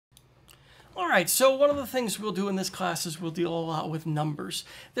All right, so one of the things we'll do in this class is we'll deal a lot with numbers.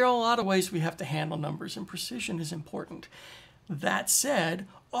 There are a lot of ways we have to handle numbers, and precision is important. That said,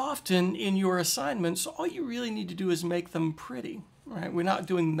 often in your assignments, all you really need to do is make them pretty. Right? We're not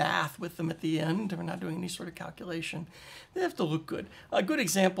doing math with them at the end. We're not doing any sort of calculation. They have to look good. A good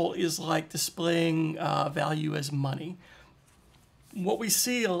example is like displaying value as money. What we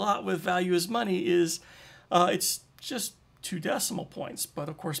see a lot with value as money is it's just 2 decimal points. But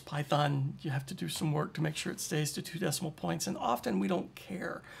of course, Python, you have to do some work to make sure it stays to 2 decimal points. And often we don't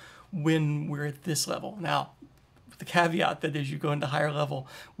care when we're at this level. Now, the caveat that as you go into higher level,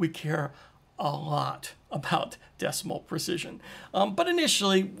 we care a lot about decimal precision. But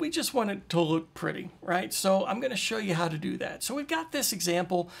initially, we just want it to look pretty, right? So I'm going to show you how to do that. So we've got this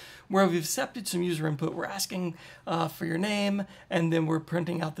example where we've accepted some user input. We're asking for your name, and then we're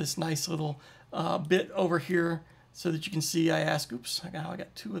printing out this nice little bit over here so that you can see I ask, oops, I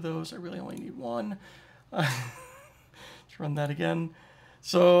got 2 of those. I really only need 1. Let's run that again.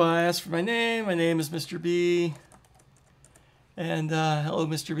 So I asked for my name. My name is Mr. B. And hello,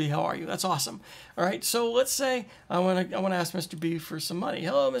 Mr. B, how are you? That's awesome. All right, so let's say I want to ask Mr. B for some money.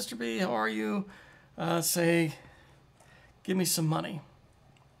 Hello, Mr. B, how are you? Say, give me some money.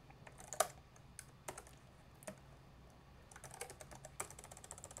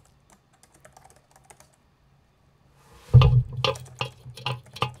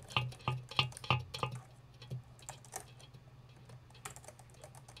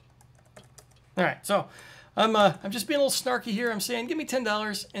 All right, so I'm just being a little snarky here. I'm saying, give me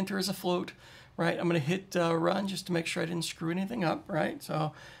 $10, enter as a float, right? I'm going to hit run just to make sure I didn't screw anything up, right?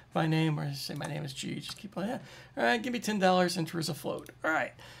 So my name, or say my name is G, just keep playing that. All right, give me $10, enter as a float. All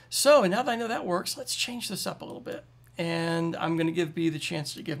right, so now that I know that works, let's change this up a little bit. And I'm going to give B the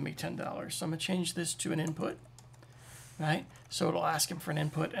chance to give me $10. So I'm going to change this to an input, right? So it'll ask him for an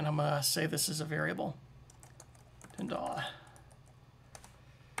input, and I'm going to say this is a variable, $10.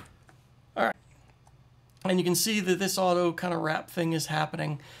 And you can see that this auto kind of wrap thing is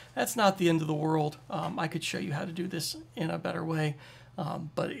happening. That's not the end of the world. I could show you how to do this in a better way,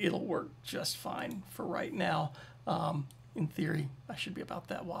 but it'll work just fine for right now. In theory, I should be about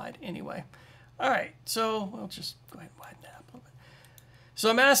that wide anyway. All right, so we'll just go ahead and widen that up a little bit. So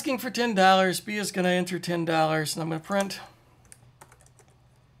I'm asking for $10. B is going to enter $10, and I'm going to print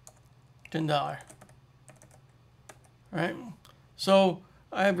 $10. All right, so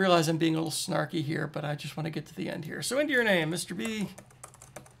I realize I'm being a little snarky here, but I just want to get to the end here. So enter your name, Mr. B.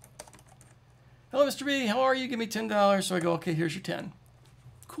 Hello, Mr. B. How are you? Give me $10. So I go, okay, here's your 10.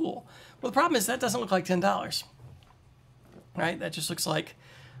 Cool. Well, the problem is that doesn't look like $10, right? That just looks like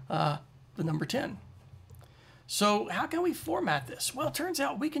the number 10. So how can we format this? Well, it turns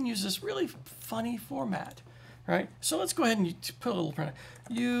out we can use this really funny format, right? So let's go ahead and put a little print.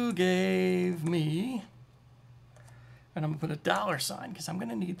 You gave me... And I'm going to put a $sign because I'm going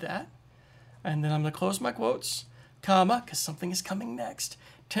to need that. And then I'm going to close my quotes, comma, because something is coming next,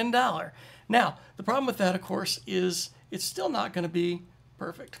 $10. Now, the problem with that, of course, is it's still not going to be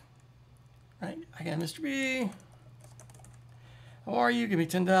perfect. Right? Again, Mr. B, how are you? Give me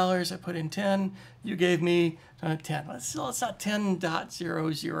 $10. I put in 10. You gave me 10. It's not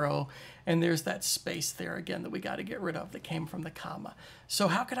 10.00. And there's that space there again that we got to get rid of that came from the comma. So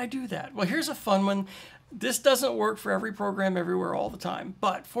how could I do that? Well, here's a fun one. This doesn't work for every program everywhere all the time,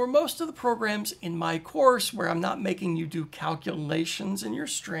 but for most of the programs in my course where I'm not making you do calculations in your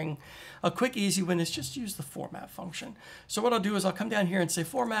string, a quick easy one is just use the format function. So what I'll do is I'll come down here and say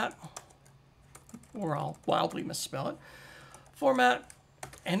format, or I'll wildly misspell it, format,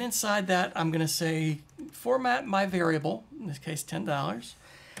 and inside that I'm going to say format my variable, in this case $10,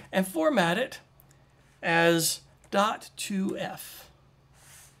 and format it as .2f.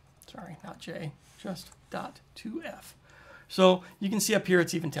 Sorry, not J, just .2f. So you can see up here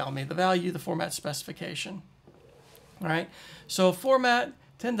it's even telling me the value, the format specification. All right, so format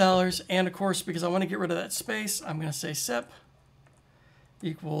 $10, and of course, because I want to get rid of that space, I'm going to say sep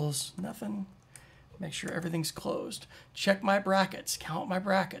equals nothing. Make sure everything's closed. Check my brackets, count my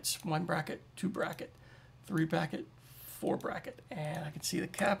brackets. 1 bracket, 2 bracket, 3 bracket, 4 bracket. And I can see the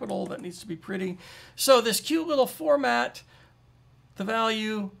capital, that needs to be pretty. So this cute little format, the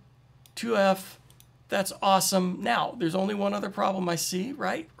value, 2f, that's awesome. Now, there's only one other problem I see,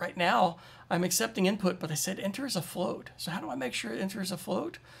 right? Right now, I'm accepting input, but I said enter as a float. So how do I make sure it enters a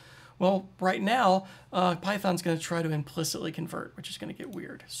float? Well, right now, Python's going to try to implicitly convert, which is going to get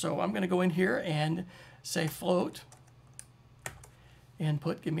weird. So I'm going to go in here and say float,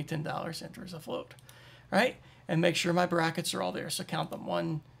 input, give me $10, enter as a float, right? And make sure my brackets are all there. So count them,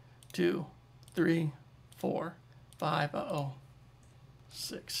 1, 2, 3, 4, 5,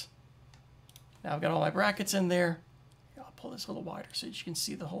 6, Now I've got all my brackets in there. I'll pull this a little wider so that you can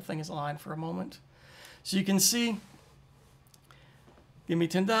see the whole thing is aligned for a moment. So you can see, give me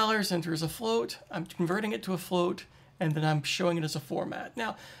 $10, enter as a float. I'm converting it to a float, and then I'm showing it as a format.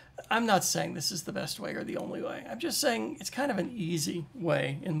 Now, I'm not saying this is the best way or the only way. I'm just saying it's kind of an easy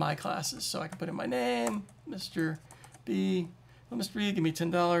way in my classes. So I can put in my name, Mr. B. Well, Mr. B, give me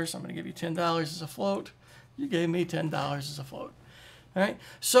 $10. I'm going to give you $10 as a float. You gave me $10 as a float. All right,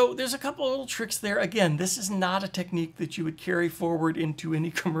 so there's a couple of little tricks there. Again, this is not a technique that you would carry forward into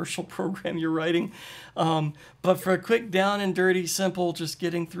any commercial program you're writing. But for a quick down and dirty, simple, just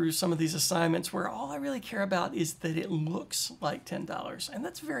getting through some of these assignments where all I really care about is that it looks like $10. And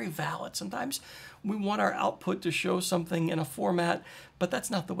that's very valid. Sometimes we want our output to show something in a format, but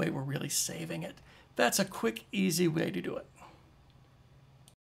that's not the way we're really saving it. That's a quick, easy way to do it.